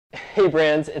Hey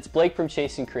brands, it's Blake from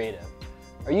Chasing Creative.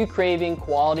 Are you craving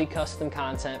quality custom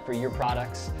content for your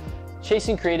products?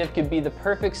 Chasing Creative could be the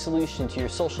perfect solution to your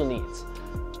social needs.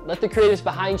 Let the creatives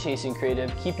behind Chasing Creative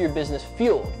keep your business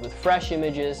fueled with fresh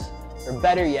images, or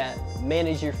better yet,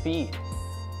 manage your feed.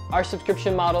 Our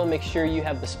subscription model makes sure you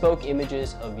have bespoke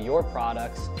images of your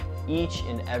products each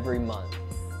and every month.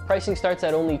 Pricing starts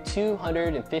at only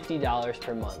 $250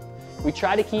 per month. We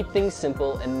try to keep things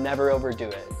simple and never overdo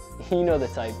it. You know the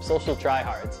type, social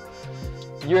tryhards.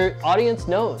 Your audience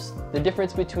knows the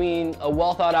difference between a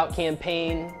well thought out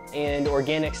campaign and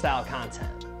organic style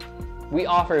content. We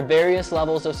offer various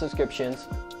levels of subscriptions,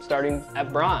 starting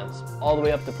at bronze all the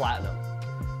way up to platinum.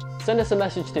 Send us a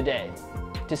message today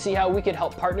to see how we could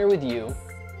help partner with you,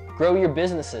 grow your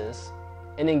businesses,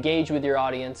 and engage with your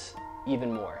audience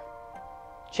even more.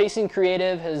 Chasing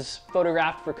Creative has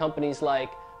photographed for companies like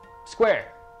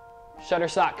Square,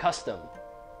 Shutterstock Custom,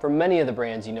 for many of the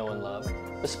brands you know and love,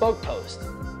 Bespoke Post,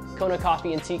 Kona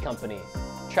Coffee and Tea Company,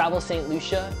 Travel St.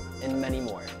 Lucia, and many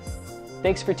more.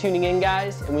 Thanks for tuning in,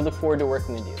 guys, and we look forward to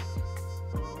working with you.